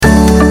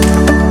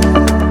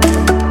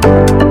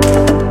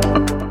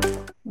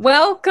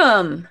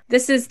Welcome.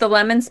 This is the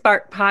Lemon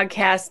Spark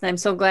podcast, and I'm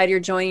so glad you're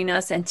joining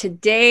us. And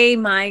today,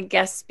 my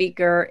guest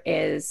speaker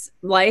is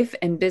life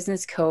and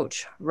business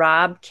coach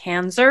Rob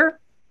Kanzer.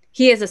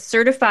 He is a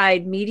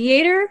certified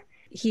mediator.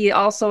 He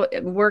also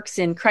works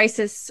in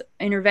crisis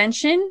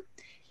intervention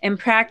and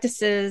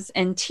practices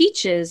and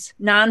teaches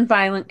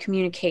nonviolent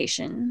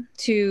communication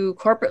to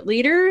corporate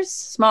leaders,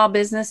 small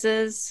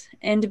businesses,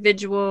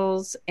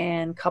 individuals,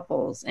 and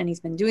couples. And he's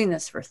been doing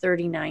this for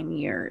 39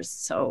 years.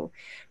 So,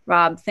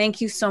 Rob,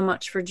 thank you so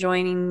much for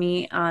joining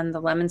me on the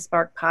Lemon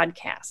Spark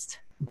podcast.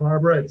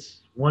 Barbara, it's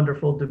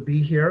wonderful to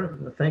be here.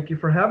 Thank you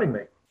for having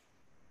me.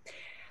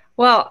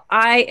 Well,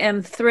 I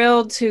am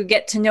thrilled to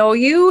get to know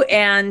you,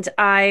 and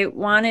I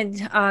wanted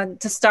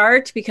to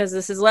start because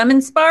this is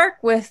Lemon Spark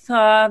with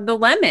the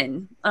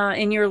lemon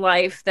in your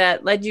life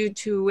that led you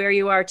to where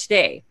you are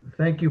today.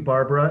 Thank you,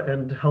 Barbara,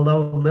 and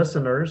hello,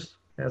 listeners.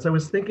 As I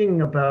was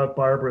thinking about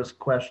Barbara's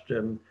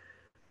question,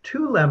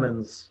 two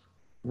lemons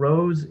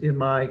rose in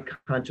my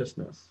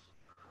consciousness.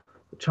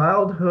 The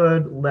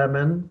childhood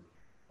lemon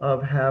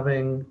of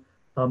having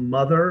a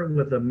mother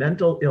with a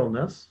mental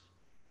illness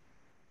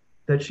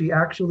that she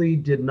actually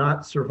did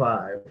not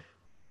survive,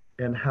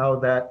 and how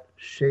that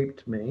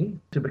shaped me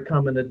to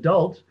become an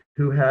adult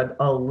who had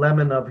a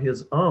lemon of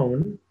his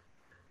own,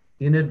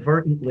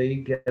 inadvertently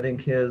getting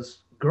his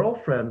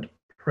girlfriend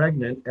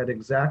pregnant at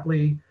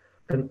exactly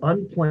an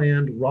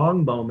unplanned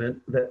wrong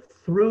moment that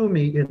threw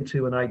me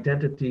into an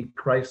identity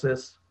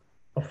crisis,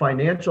 a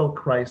financial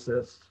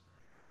crisis,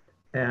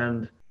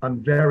 and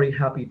I'm very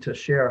happy to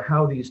share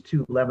how these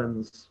two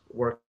lemons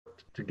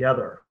worked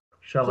together.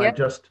 Shall I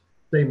just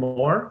say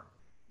more?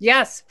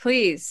 Yes,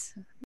 please.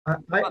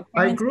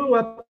 I grew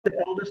up the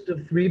eldest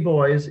of three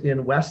boys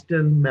in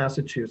Weston,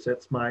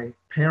 Massachusetts. My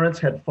parents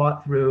had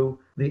fought through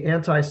the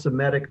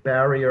anti-Semitic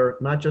barrier,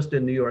 not just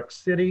in New York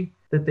City,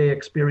 that they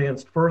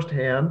experienced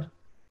firsthand,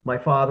 my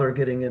father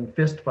getting in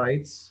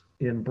fistfights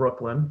in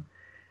Brooklyn,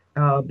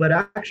 but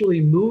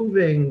actually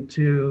moving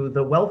to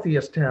the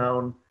wealthiest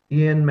town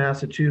in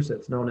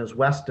Massachusetts, known as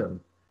Weston.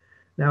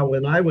 Now,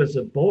 when I was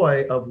a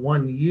boy of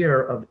 1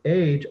 year of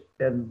age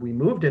and we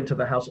moved into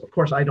the house, of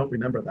course, I don't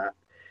remember that.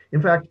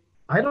 In fact,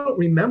 I don't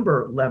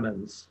remember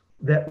lemons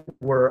that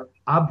were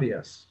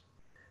obvious.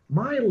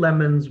 My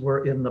lemons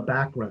were in the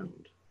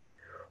background.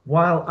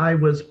 While I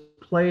was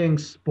playing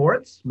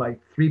sports, my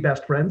three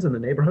best friends in the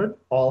neighborhood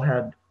all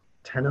had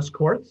tennis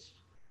courts.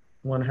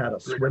 One had a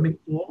swimming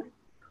pool.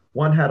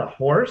 One had a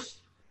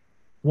horse.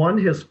 One,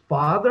 his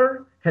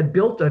father had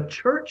built a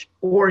church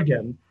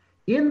organ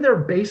in their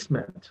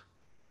basement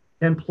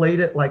and played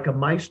it like a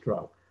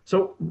maestro.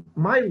 So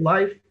my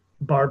life,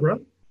 Barbara,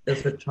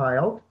 as a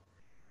child,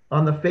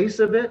 on the face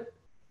of it,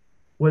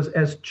 was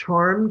as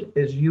charmed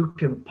as you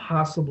can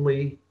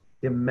possibly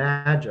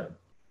imagine.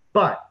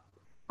 But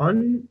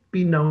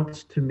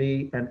unbeknownst to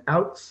me and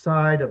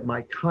outside of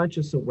my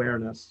conscious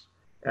awareness,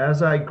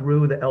 as I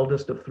grew the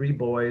eldest of three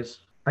boys,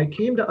 I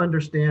came to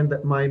understand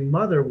that my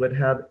mother would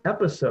have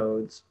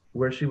episodes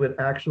where she would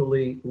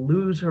actually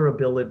lose her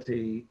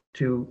ability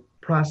to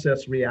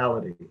process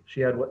reality.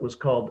 She had what was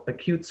called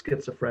acute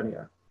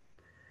schizophrenia.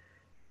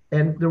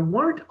 And there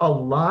weren't a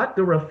lot,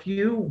 there were a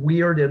few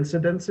weird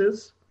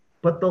incidences,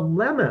 but the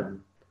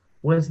lemon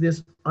was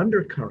this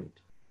undercurrent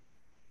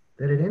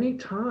that at any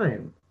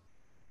time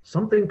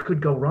something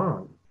could go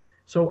wrong.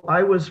 So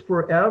I was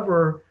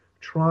forever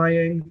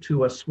trying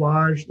to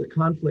assuage the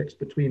conflicts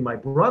between my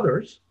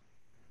brothers.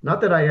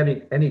 Not that I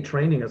had any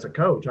training as a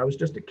coach, I was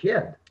just a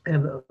kid.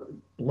 And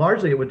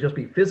largely it would just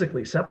be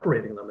physically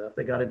separating them if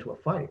they got into a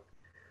fight.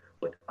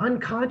 But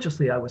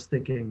unconsciously, I was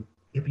thinking,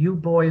 if you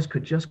boys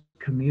could just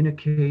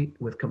communicate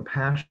with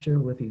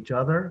compassion with each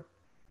other,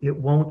 it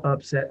won't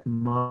upset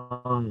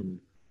mom.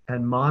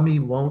 And mommy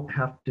won't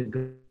have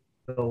to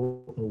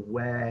go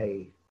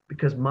away.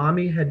 Because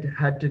mommy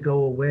had to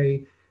go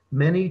away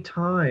many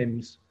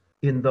times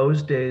in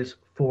those days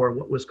for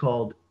what was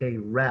called a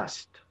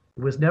rest.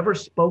 It was never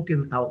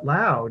spoken out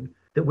loud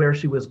that where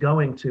she was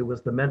going to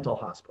was the mental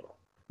hospital.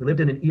 We lived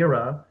in an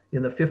era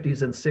in the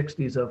 50s and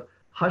 60s of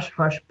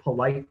hush-hush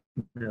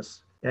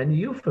politeness and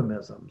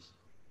euphemisms.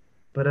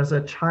 But as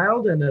a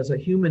child and as a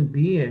human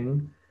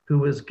being who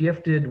was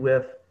gifted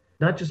with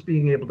not just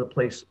being able to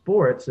play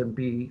sports and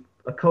be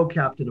a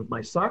co-captain of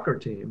my soccer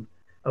team,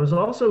 I was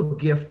also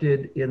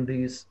gifted in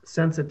these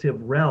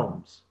sensitive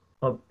realms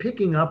of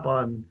picking up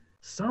on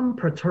some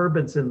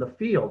perturbance in the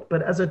field.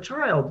 But as a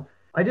child,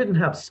 I didn't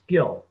have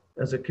skill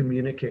as a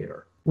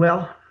communicator.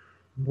 Well,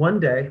 one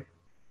day,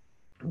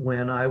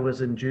 when I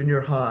was in junior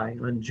high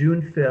on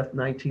June 5th,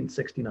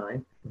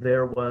 1969,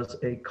 there was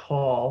a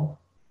call.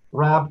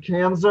 Rob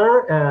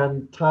Kanzer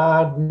and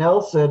Todd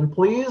Nelson,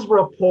 please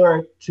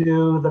report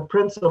to the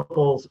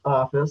principal's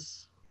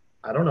office.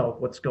 I don't know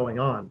what's going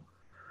on.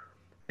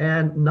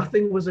 And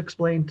nothing was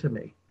explained to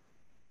me.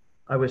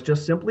 I was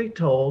just simply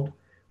told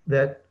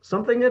that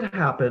something had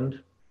happened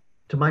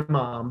to my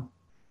mom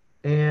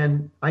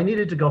and I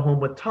needed to go home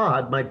with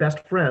Todd, my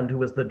best friend, who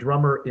was the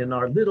drummer in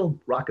our little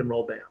rock and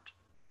roll band.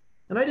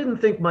 And I didn't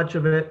think much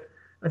of it.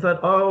 I thought,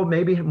 oh,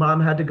 maybe mom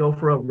had to go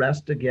for a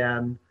rest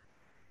again.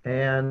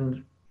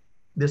 And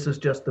this is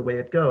just the way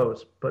it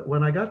goes. But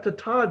when I got to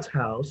Todd's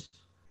house,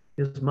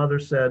 his mother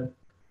said,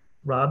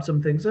 Rob,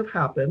 some things have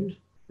happened,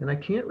 and I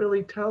can't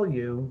really tell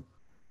you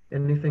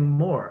anything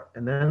more.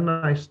 And then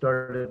I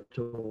started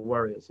to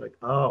worry. It's like,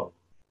 oh,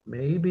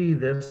 maybe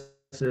this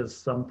is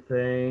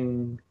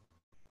something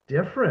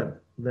different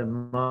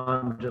than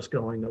mom just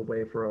going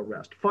away for a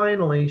rest.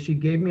 Finally, she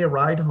gave me a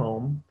ride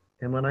home.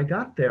 And when I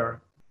got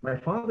there, my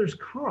father's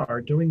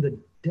car during the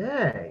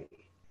day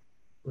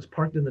was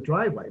parked in the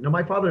driveway. Now,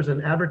 my father's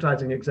an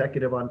advertising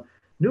executive on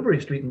Newbury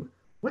Street. And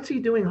what's he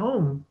doing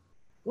home?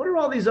 What are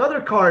all these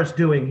other cars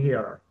doing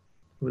here?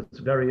 It was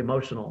very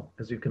emotional,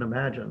 as you can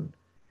imagine,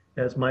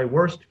 as my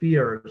worst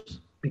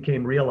fears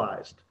became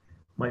realized.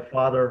 My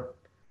father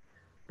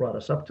brought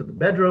us up to the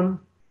bedroom,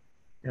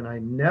 and I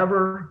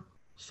never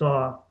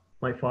saw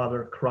my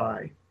father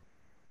cry.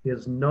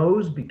 His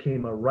nose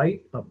became a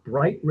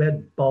bright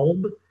red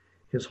bulb.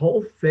 His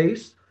whole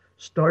face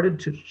started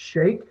to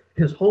shake.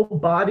 His whole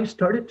body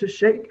started to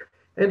shake.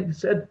 And he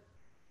said,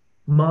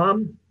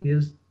 Mom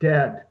is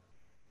dead.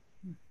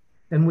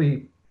 And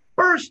we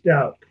burst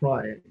out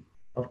crying.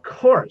 Of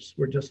course,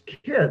 we're just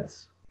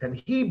kids.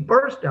 And he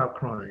burst out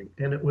crying.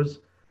 And it was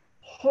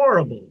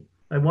horrible.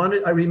 I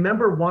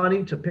remember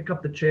wanting to pick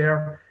up the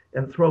chair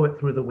and throw it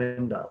through the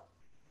window.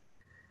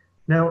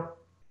 Now,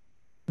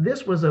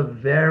 this was a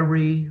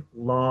very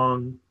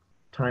long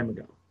time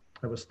ago.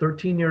 I was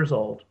 13 years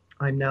old.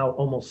 I'm now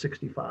almost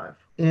 65.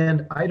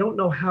 And I don't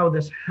know how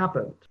this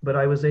happened, but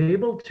I was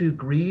able to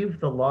grieve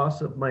the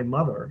loss of my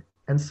mother.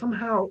 And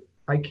somehow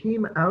I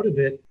came out of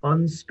it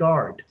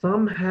unscarred.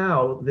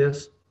 Somehow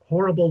this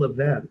horrible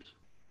event.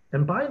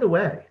 And by the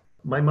way,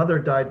 my mother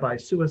died by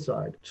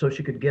suicide so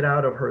she could get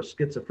out of her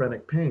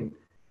schizophrenic pain.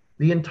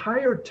 The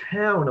entire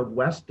town of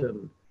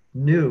Weston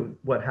knew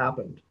what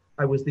happened.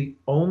 I was the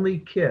only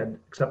kid,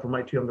 except for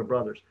my two younger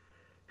brothers,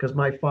 because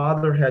my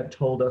father had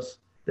told us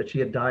that she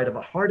had died of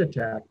a heart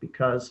attack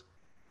because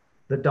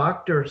the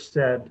doctor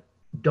said,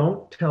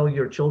 don't tell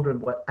your children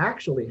what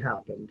actually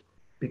happened,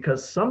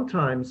 because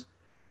sometimes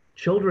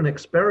children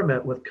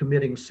experiment with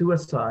committing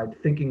suicide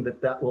thinking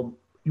that that will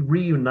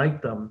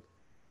reunite them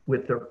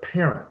with their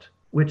parent,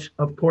 which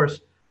of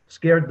course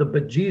scared the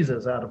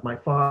bejesus out of my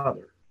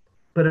father.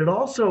 But it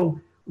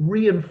also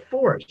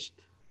reinforced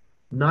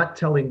not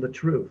telling the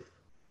truth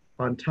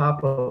on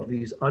top of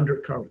these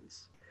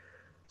undercurrents.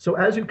 So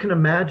as you can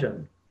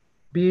imagine,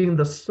 being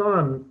the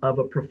son of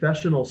a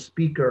professional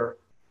speaker,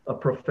 a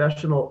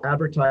professional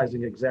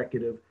advertising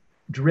executive,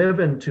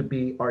 driven to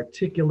be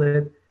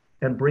articulate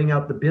and bring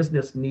out the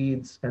business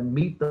needs and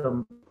meet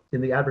them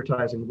in the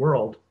advertising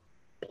world,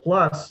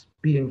 plus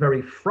being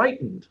very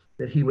frightened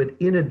that he would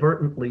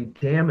inadvertently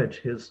damage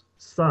his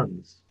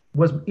sons,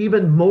 was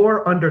even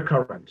more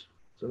undercurrent.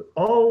 So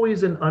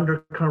always an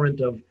undercurrent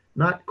of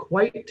not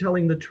quite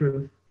telling the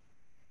truth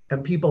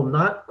and people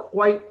not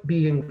quite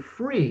being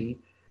free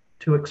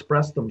to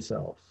express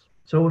themselves.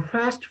 So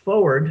fast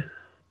forward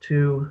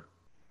to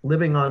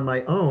living on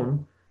my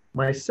own.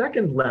 My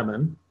second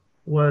lemon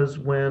was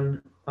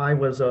when I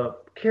was a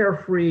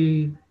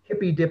carefree,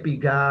 hippy-dippy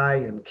guy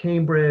in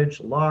Cambridge,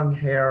 long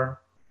hair,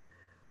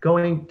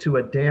 going to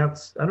a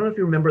dance. I don't know if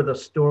you remember the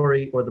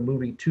story or the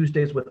movie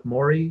Tuesdays with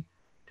Morrie.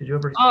 Did you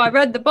ever? Oh, I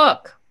read the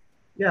book.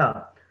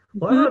 Yeah.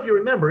 Well, I don't know if you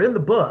remember, in the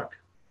book,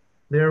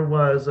 there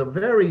was a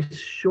very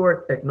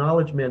short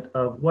acknowledgement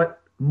of what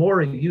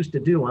Morrie used to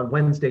do on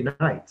Wednesday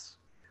nights,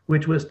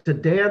 which was to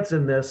dance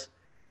in this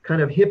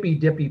kind of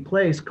hippy-dippy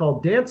place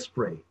called Dance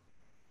Free.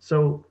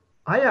 So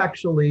I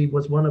actually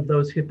was one of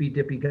those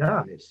hippy-dippy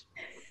guys.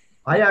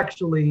 I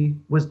actually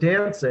was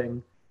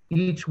dancing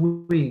each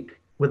week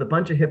with a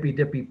bunch of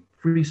hippy-dippy,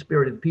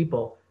 free-spirited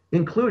people,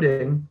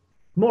 including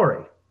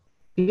Morrie.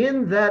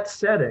 In that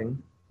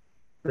setting,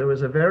 there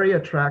was a very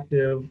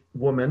attractive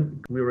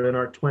woman, we were in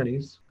our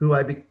 20s, who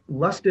I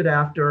lusted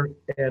after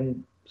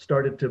and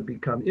started to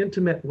become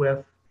intimate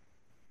with.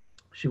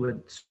 She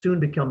would soon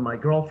become my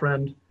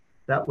girlfriend.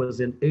 That was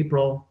in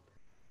April.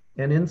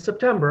 And in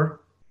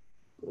September,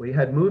 we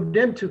had moved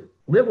in to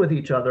live with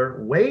each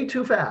other way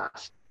too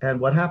fast. And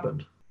what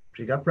happened?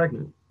 She got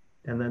pregnant.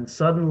 And then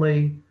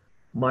suddenly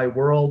my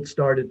world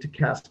started to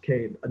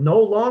cascade. No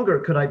longer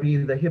could I be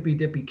the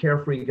hippy-dippy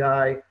carefree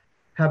guy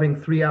having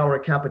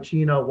 3-hour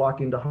cappuccino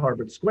walking to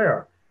Harvard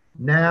Square.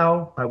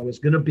 Now I was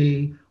going to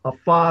be a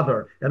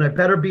father, and I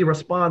better be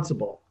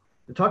responsible.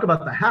 And talk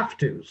about the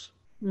have-tos.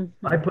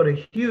 Mm-hmm. I put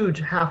a huge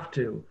have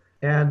to.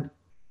 And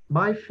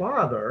my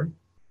father,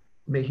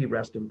 may he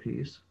rest in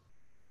peace,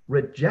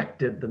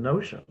 rejected the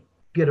notion.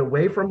 Get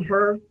away from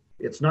her.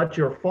 It's not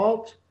your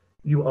fault.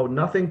 You owe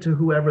nothing to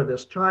whoever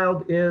this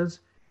child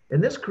is.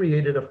 And this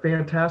created a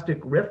fantastic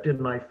rift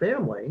in my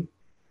family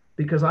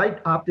because I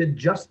opted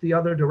just the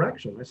other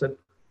direction. I said,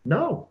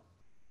 no,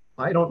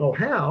 I don't know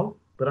how,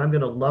 but I'm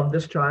going to love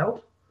this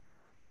child.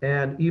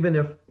 And even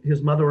if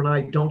his mother and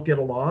I don't get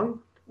along,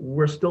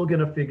 we're still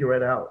going to figure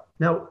it out.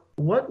 Now,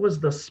 what was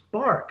the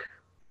spark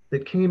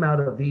that came out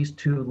of these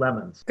two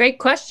lemons? Great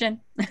question.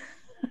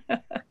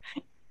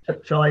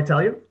 Shall I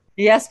tell you?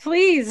 Yes,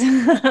 please.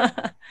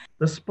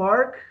 The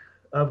spark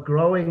of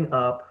growing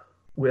up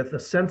with a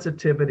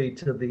sensitivity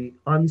to the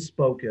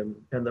unspoken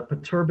and the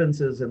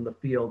perturbances in the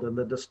field and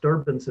the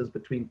disturbances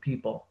between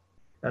people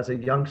as a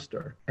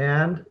youngster,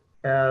 and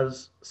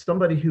as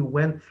somebody who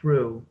went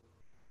through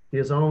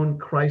his own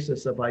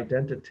crisis of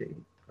identity.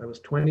 I was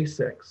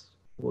 26.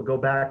 We'll go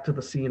back to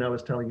the scene I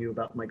was telling you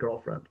about my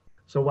girlfriend.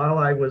 So while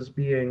I was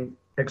being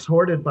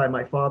exhorted by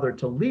my father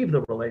to leave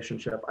the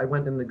relationship, I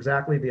went in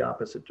exactly the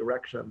opposite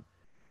direction.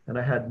 And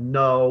I had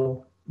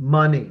no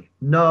money.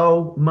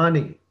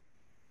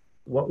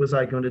 What was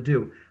I going to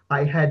do?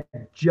 I had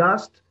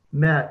just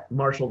met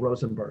Marshall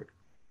Rosenberg.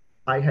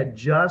 I had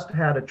just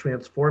had a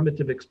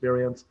transformative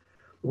experience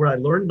where I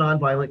learned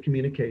nonviolent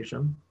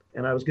communication,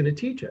 and I was going to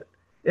teach it.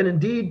 And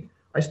indeed,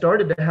 I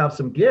started to have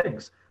some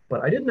gigs,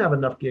 but I didn't have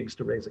enough gigs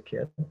to raise a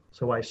kid.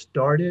 So I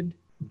started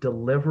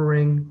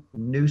delivering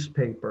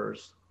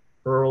newspapers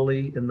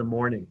early in the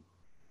morning.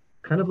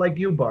 Kind of like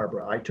you,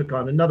 Barbara. I took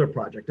on another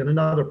project and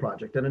another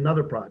project and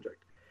another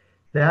project.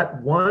 That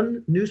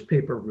one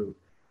newspaper route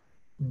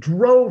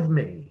drove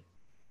me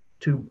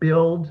to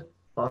build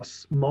a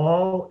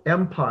small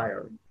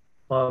empire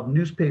of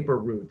newspaper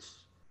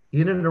routes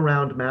in and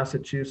around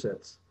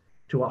Massachusetts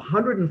to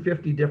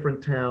 150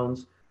 different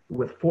towns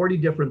with 40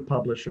 different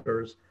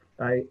publishers.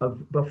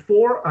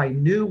 Before I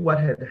knew what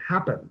had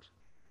happened,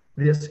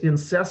 this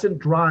incessant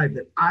drive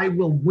that I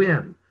will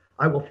win,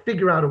 I will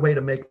figure out a way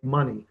to make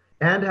money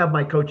and have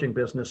my coaching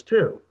business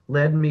too,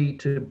 led me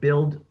to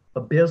build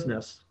a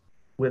business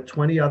with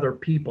 20 other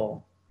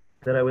people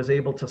that I was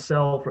able to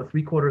sell for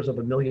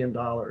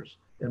 $750,000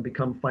 and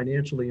become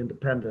financially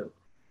independent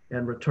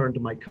and return to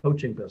my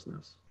coaching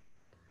business.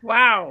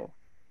 Wow.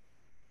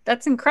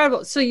 That's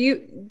incredible. So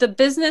the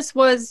business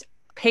was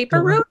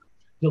paper route?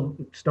 So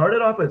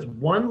started off as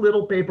one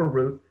little paper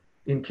route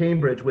in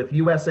Cambridge with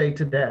USA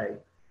Today.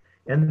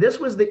 And this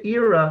was the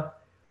era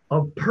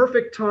of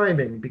perfect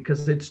timing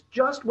because it's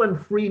just when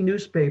free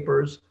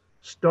newspapers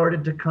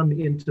started to come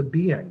into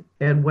being.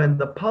 And when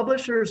the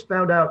publishers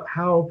found out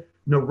how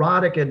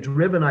neurotic and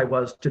driven I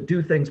was to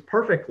do things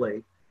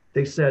perfectly,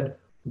 they said,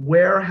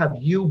 "Where have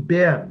you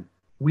been?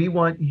 We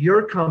want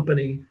your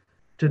company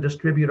to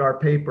distribute our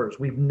papers.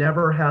 We've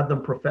never had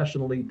them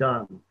professionally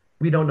done.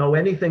 We don't know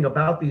anything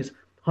about these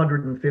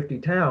 150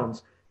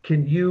 towns.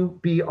 Can you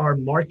be our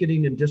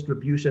marketing and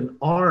distribution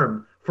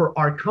arm for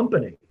our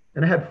company?"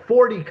 And I had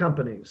 40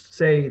 companies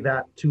say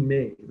that to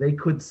me. They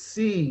could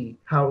see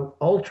how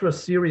ultra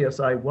serious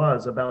I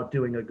was about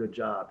doing a good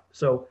job.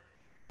 So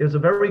it was a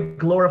very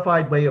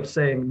glorified way of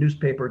saying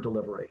newspaper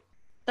delivery.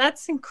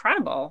 That's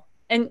incredible.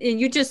 And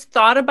you just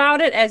thought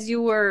about it as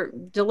you were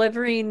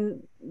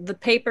delivering the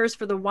papers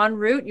for the one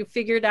route? You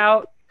figured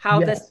out how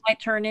this might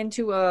turn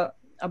into a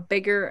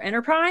bigger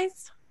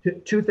enterprise?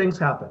 Two things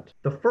happened.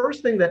 The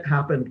first thing that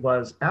happened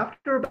was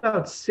after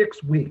about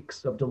 6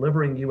 weeks of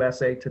delivering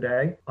USA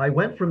Today, I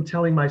went from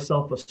telling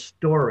myself a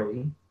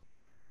story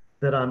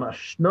that I'm a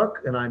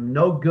schnook and I'm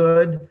no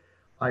good.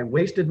 I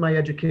wasted my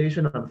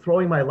education. I'm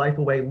throwing my life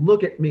away.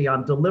 Look at me.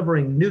 I'm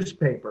delivering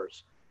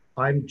newspapers.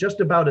 I'm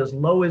just about as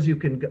low as you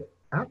can go.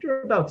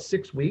 After about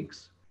 6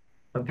 weeks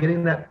of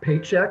getting that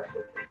paycheck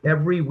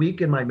every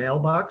week in my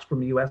mailbox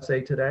from USA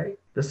Today,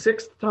 the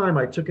sixth time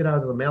I took it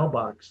out of the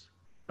mailbox,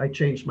 I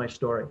changed my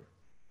story.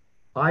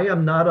 I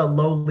am not a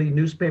lowly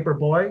newspaper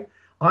boy.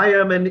 I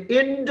am an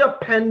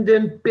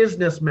independent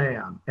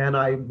businessman. And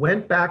I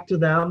went back to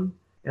them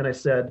and I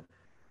said,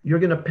 "You're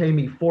going to pay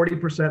me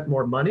 40%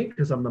 more money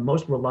because I'm the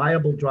most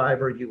reliable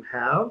driver you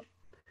have."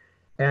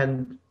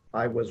 And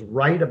I was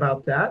right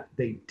about that.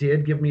 They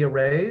did give me a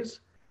raise.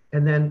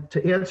 And then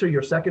to answer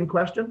your second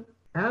question,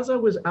 as I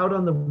was out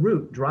on the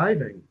route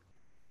driving,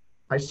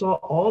 I saw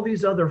all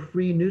these other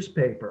free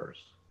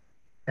newspapers.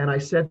 And I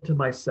said to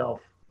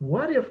myself,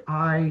 what if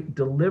I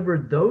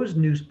delivered those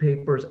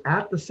newspapers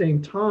at the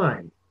same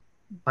time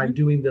I'm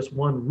doing this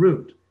one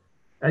route?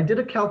 I did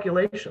a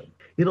calculation.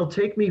 It'll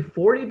take me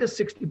 40 to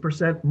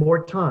 60%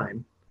 more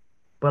time,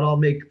 but I'll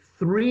make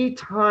 3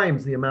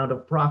 times the amount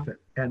of profit.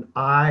 And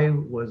I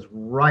was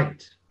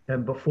right.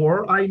 And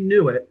before I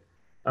knew it,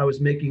 I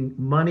was making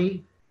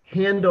money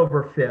hand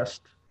over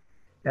fist.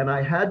 And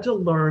I had to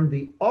learn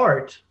the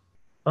art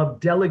of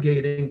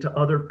delegating to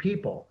other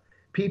people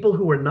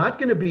who were not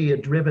going to be a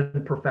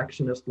driven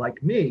perfectionist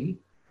like me,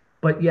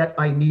 but yet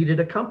I needed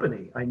a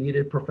company. I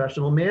needed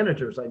professional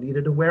managers. I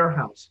needed a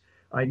warehouse.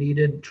 I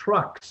needed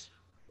trucks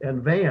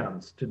and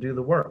vans to do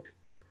the work.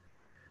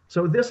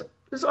 So this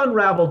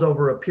unraveled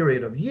over a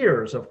period of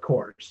years, of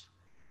course,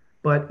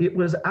 but it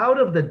was out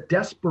of the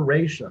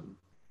desperation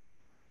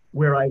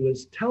where I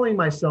was telling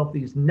myself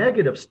these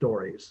negative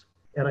stories.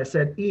 And I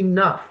said,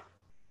 enough.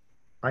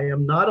 I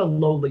am not a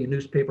lowly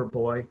newspaper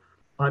boy.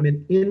 I'm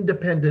an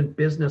independent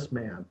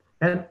businessman.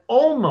 And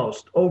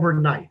almost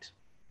overnight,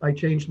 I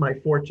changed my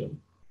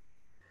fortune.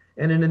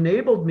 And it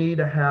enabled me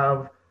to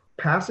have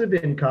passive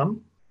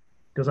income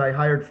because I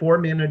hired 4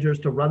 managers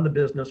to run the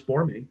business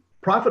for me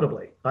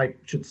profitably, I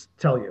should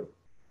tell you.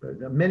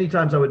 Many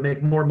times I would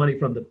make more money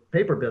from the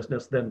paper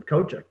business than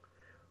coaching.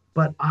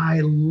 but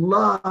I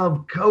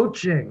love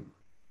coaching.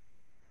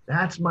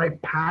 That's my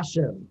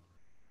passion.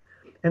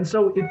 And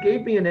so it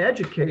gave me an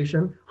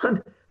education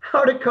on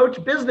how to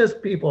coach business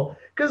people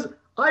because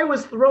I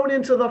was thrown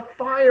into the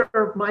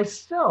fire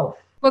myself.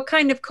 What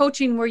kind of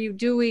coaching were you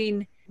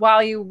doing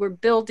while you were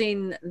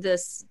building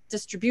this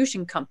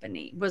distribution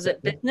company? Was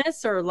it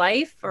business or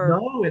life or?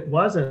 No, it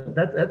wasn't.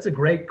 That's a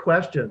great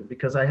question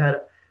because I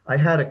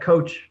had a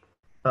coach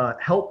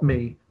help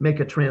me make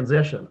a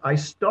transition. I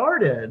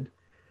started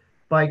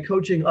by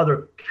coaching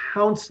other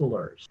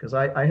counselors because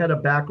I had a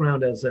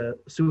background as a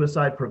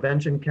suicide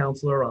prevention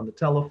counselor on the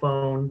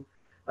telephone.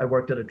 I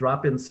worked at a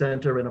drop-in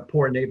center in a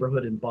poor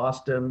neighborhood in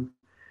Boston.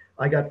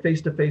 I got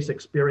face-to-face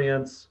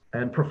experience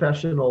and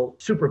professional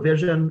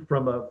supervision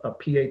from a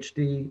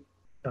PhD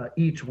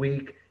each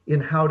week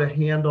in how to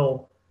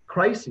handle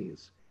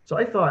crises. So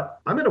I thought,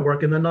 I'm going to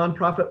work in the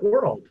nonprofit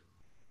world.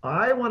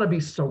 I want to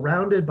be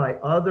surrounded by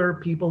other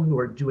people who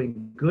are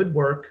doing good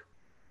work,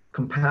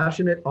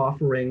 compassionate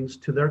offerings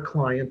to their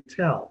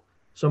clientele.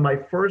 So my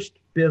first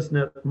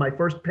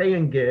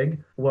paying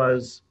gig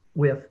was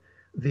with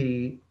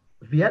the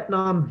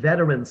Vietnam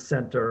Veterans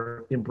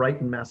Center in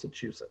Brighton,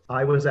 Massachusetts.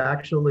 I was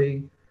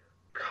actually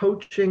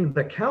coaching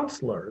the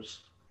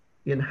counselors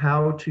in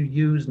how to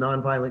use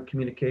nonviolent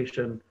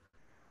communication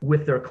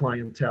with their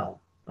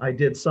clientele. I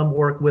did some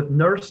work with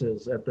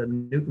nurses at the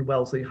Newton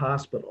Wellesley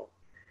Hospital.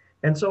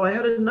 And so I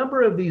had a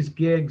number of these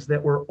gigs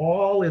that were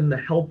all in the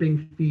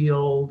helping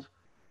field,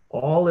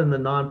 all in the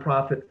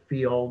nonprofit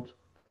field,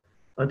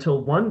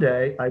 until one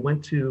day I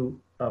went to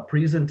a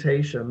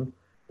presentation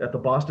at the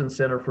Boston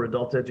Center for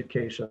Adult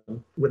Education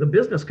with a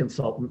business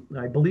consultant.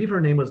 I believe her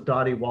name was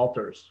Dottie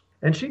Walters.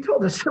 And she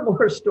told a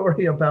similar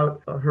story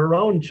about her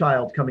own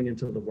child coming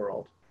into the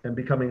world and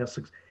becoming a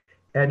success.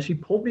 And she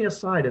pulled me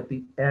aside at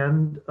the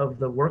end of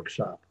the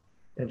workshop.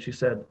 And she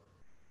said,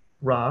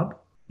 Rob,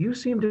 you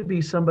seem to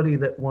be somebody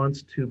that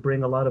wants to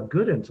bring a lot of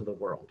good into the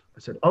world.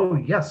 I said, oh,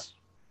 yes,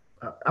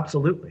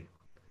 absolutely.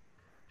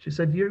 She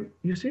said,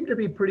 you seem to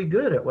be pretty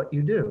good at what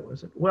you do. I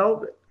said,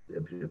 well,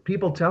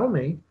 people tell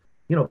me,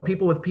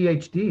 people with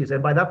PhDs.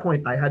 And by that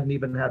point, I hadn't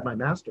even had my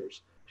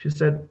master's. She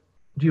said,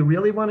 do you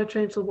really want to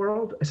change the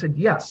world? I said,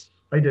 yes,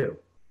 I do.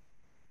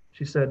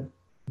 She said,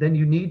 then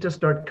you need to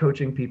start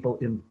coaching people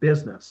in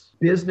business.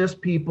 Business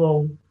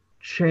people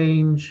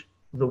change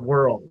the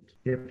world.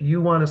 If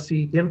you want to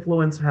see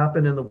influence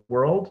happen in the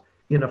world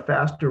in a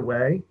faster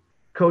way,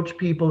 coach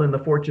people in the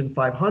Fortune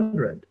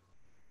 500.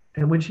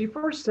 And when she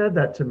first said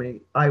that to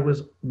me, I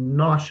was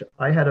nauseous.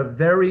 I had a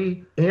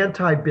very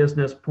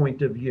anti-business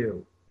point of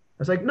view.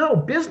 I was like, no,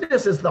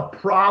 business is the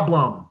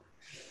problem.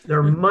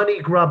 They're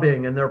money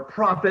grubbing and they're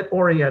profit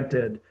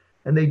oriented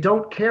and they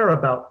don't care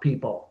about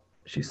people.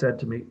 She said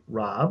to me,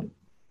 Rob,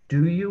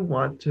 do you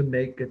want to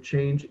make a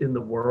change in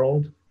the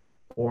world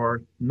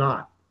or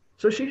not?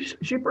 So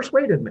she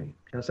persuaded me.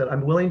 I said,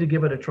 I'm willing to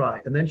give it a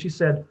try. And then she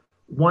said,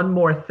 one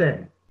more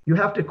thing. You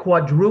have to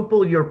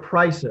quadruple your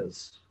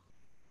prices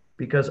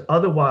because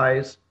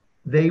otherwise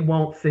they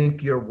won't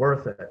think you're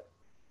worth it.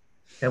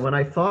 And when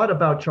I thought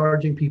about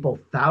charging people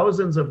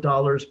thousands of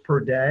dollars per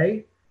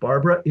day,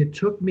 Barbara, it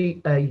took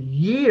me a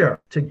year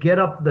to get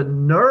up the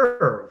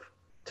nerve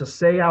to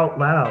say out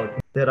loud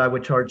that I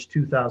would charge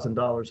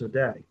 $2,000 a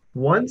day.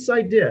 Once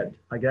I did,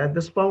 I got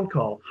this phone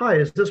call. Hi,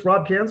 is this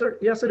Rob Kanzer?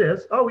 Yes, it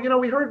is. Oh,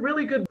 we heard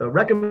really good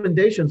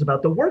recommendations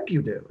about the work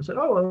you do. I said,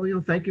 oh,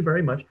 well, thank you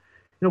very much.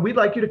 We'd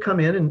like you to come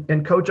in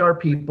and coach our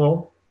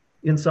people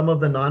in some of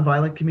the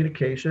nonviolent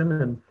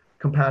communication and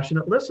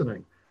compassionate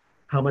listening.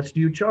 How much do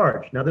you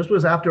charge? Now, this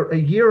was after a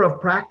year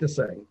of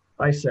practicing.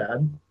 I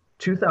said,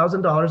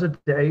 $2,000 a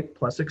day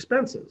plus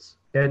expenses.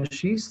 And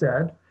she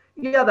said,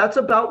 yeah, that's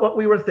about what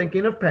we were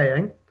thinking of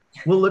paying.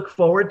 We'll look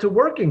forward to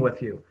working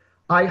with you.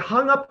 I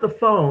hung up the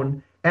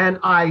phone and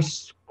I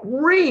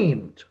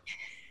screamed.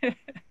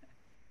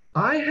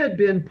 I had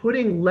been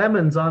putting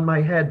lemons on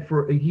my head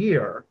for a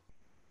year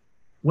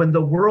when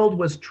the world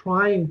was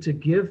trying to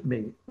give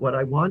me what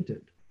I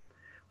wanted.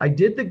 I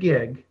did the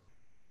gig,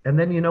 and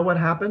then you know what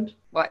happened?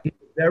 What? In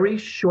a very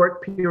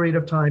short period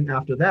of time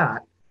after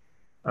that,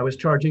 I was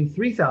charging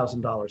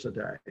 $3,000 a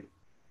day.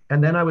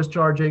 And then I was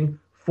charging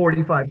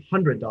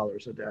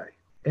 $4,500 a day.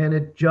 And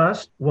it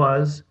just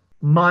was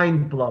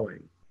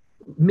mind-blowing.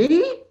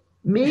 Me?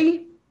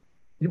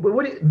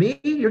 What? Me?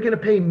 You're going to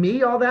pay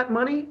me all that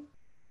money?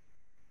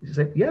 He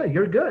said, yeah,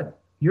 you're good.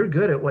 You're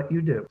good at what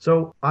you do.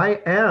 So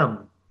I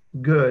am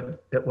good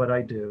at what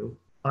I do.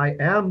 I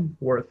am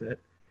worth it.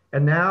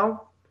 And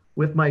now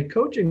with my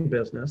coaching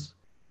business,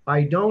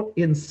 I don't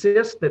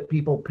insist that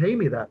people pay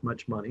me that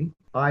much money.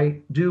 I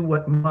do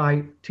what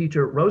my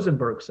teacher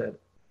Rosenberg said,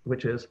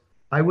 which is,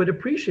 I would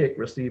appreciate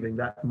receiving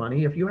that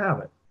money if you have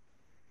it.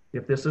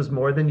 If this is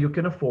more than you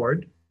can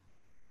afford,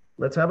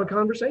 let's have a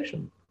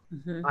conversation.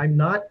 Mm-hmm. I'm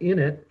not in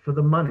it for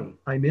the money.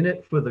 I'm in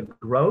it for the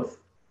growth.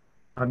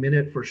 I'm in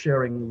it for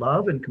sharing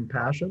love and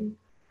compassion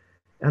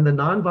and the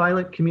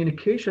nonviolent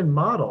communication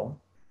model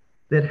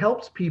that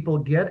helps people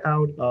get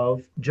out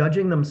of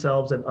judging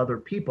themselves and other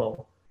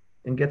people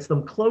and gets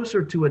them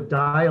closer to a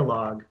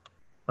dialogue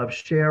of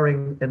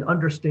sharing an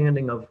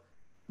understanding of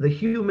the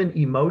human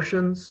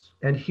emotions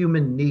and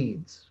human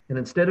needs. And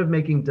instead of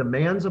making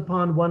demands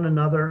upon one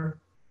another,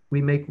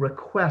 we make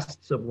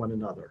requests of one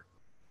another.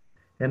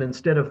 And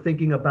instead of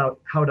thinking about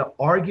how to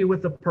argue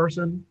with a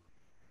person,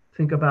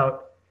 think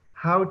about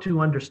how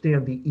to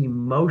understand the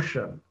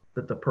emotion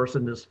that the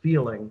person is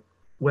feeling,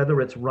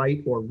 whether it's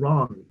right or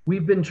wrong.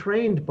 We've been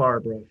trained,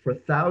 Barbara, for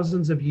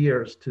thousands of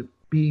years to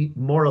be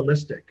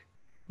moralistic.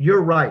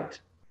 You're right,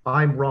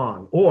 I'm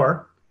wrong.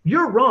 Or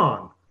you're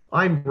wrong,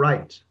 I'm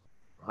right.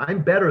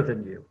 I'm better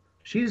than you.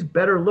 She's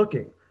better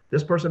looking.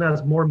 This person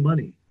has more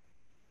money.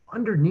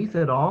 Underneath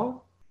it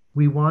all,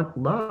 we want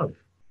love.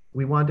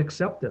 We want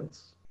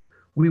acceptance.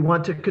 We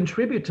want to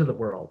contribute to the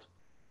world.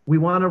 We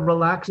want to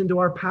relax into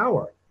our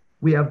power.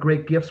 We have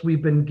great gifts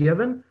we've been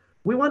given.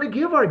 We want to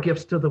give our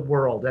gifts to the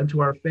world and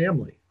to our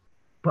family.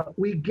 But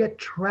we get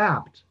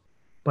trapped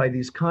by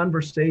these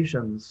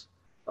conversations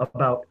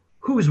about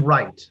who's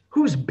right,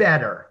 who's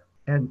better.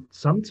 And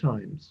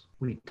sometimes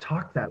we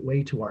talk that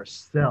way to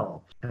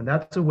ourselves. And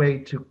that's a way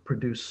to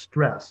produce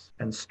stress.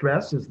 And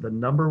stress is the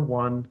number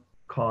one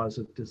cause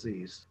of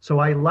disease. So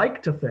I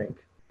like to think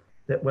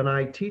that when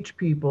I teach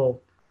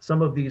people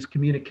some of these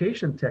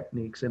communication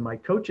techniques in my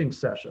coaching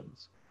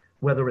sessions,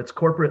 whether it's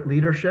corporate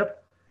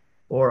leadership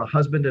or a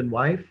husband and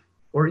wife,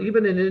 or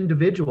even an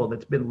individual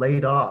that's been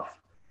laid off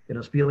and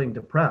is feeling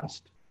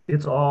depressed,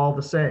 it's all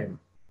the same.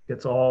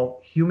 It's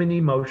all human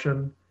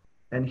emotion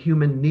and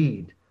human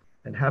need,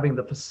 and having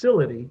the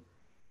facility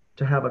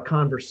to have a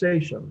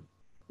conversation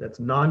that's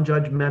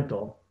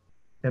non-judgmental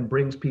and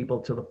brings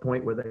people to the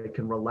point where they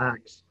can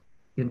relax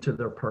into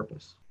their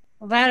purpose.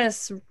 Well, that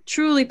is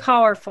truly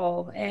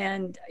powerful,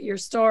 and your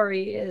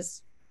story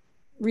is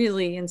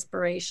really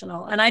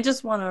inspirational. And I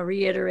just want to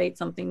reiterate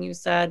something you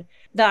said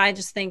that I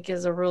just think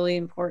is a really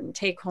important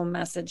take-home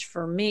message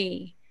for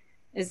me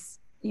is,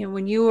 you know,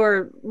 when you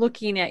were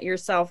looking at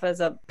yourself as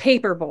a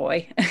paper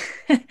boy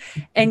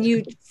and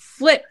you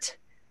flipped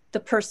the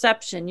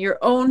perception, your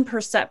own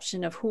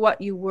perception of what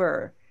you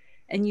were,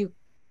 and you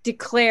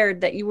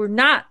declared that you were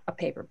not a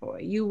paper boy,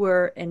 you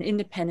were an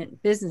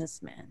independent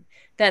businessman,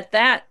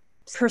 that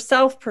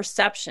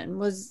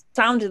self-perception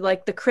sounded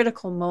like the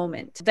critical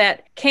moment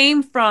that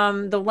came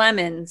from the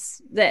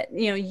lemons, that,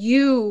 you know,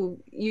 you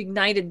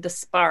ignited the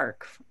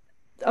spark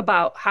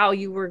about how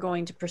you were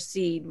going to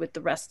proceed with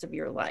the rest of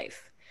your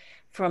life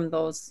from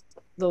those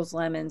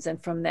lemons,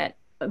 and from that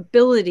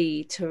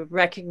ability to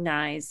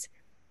recognize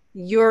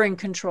you're in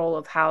control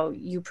of how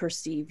you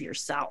perceive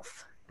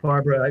yourself.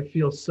 Barbara, I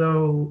feel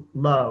so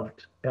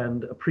loved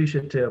and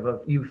appreciative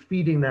of you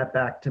feeding that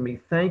back to me.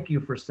 Thank you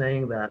for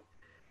saying that.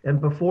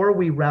 And before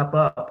we wrap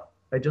up,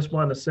 I just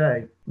want to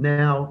say,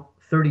 now,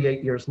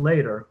 38 years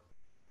later,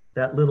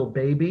 that little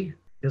baby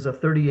is a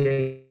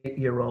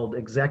 38-year-old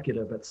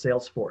executive at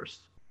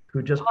Salesforce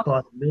who just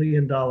bought $1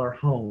 million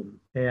home.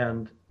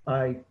 And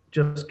I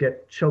just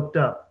get choked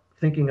up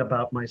thinking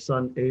about my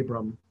son,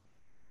 Abram,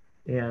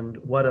 and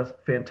what a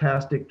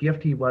fantastic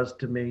gift he was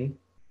to me.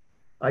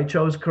 I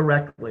chose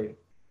correctly.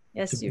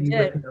 Yes, to you be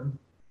did. with him.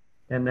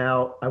 And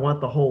now I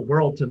want the whole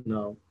world to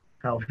know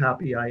how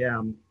happy I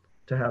am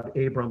to have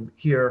Abram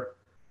here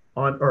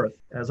on earth.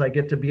 As I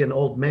get to be an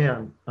old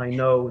man, I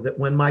know that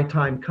when my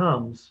time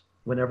comes,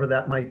 whenever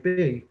that might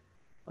be,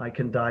 I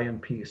can die in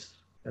peace.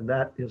 And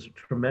that is a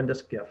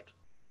tremendous gift.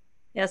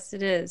 Yes,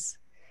 it is.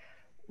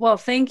 Well,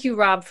 thank you,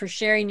 Rob, for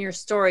sharing your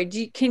story.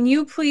 Can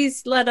you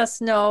please let us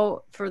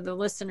know, for the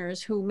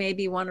listeners who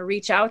maybe want to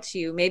reach out to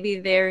you, maybe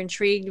they're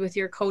intrigued with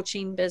your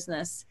coaching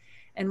business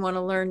and want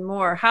to learn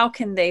more, how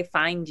can they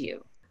find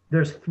you?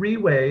 There's three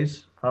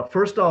ways.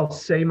 First, I'll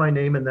say my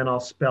name and then I'll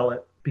spell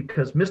it,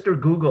 because Mr.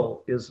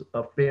 Google is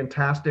a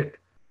fantastic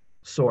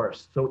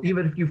source. So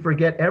even if you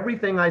forget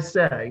everything I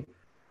say,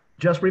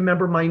 just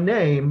remember my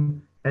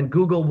name and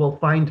Google will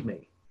find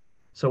me.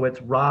 So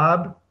it's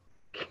Rob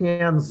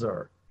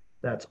Kanzer.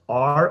 That's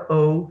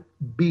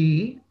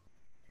R-O-B,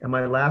 and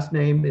my last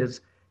name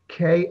is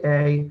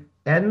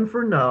K-A-N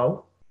for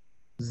no,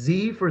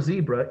 Z for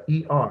zebra,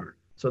 E-R.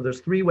 So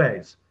there's three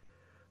ways.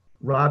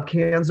 Rob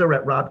Kanzer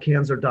at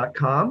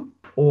robkanzer.com,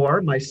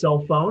 or my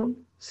cell phone,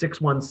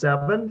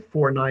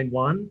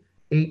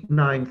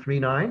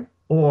 617-491-8939,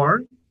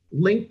 or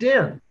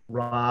LinkedIn,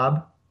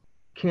 Rob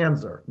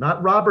Kanzer.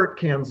 Not Robert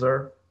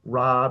Kanzer,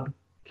 Rob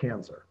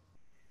Kanzer.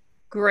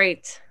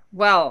 Great.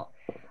 Well,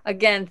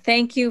 again,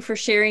 thank you for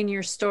sharing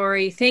your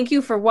story. Thank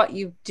you for what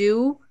you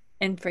do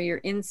and for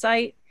your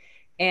insight.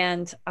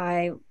 And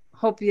I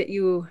hope that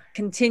you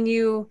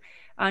continue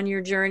on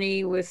your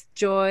journey with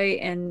joy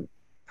and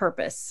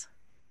purpose.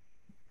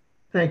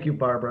 Thank you,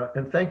 Barbara.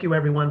 And thank you,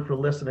 everyone, for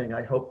listening.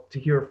 I hope to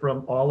hear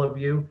from all of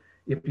you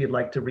if you'd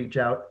like to reach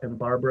out. And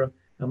Barbara,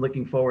 I'm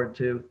looking forward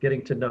to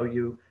getting to know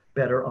you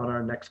better on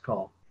our next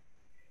call.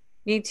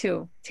 Me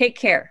too. Take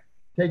care.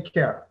 Take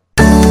care.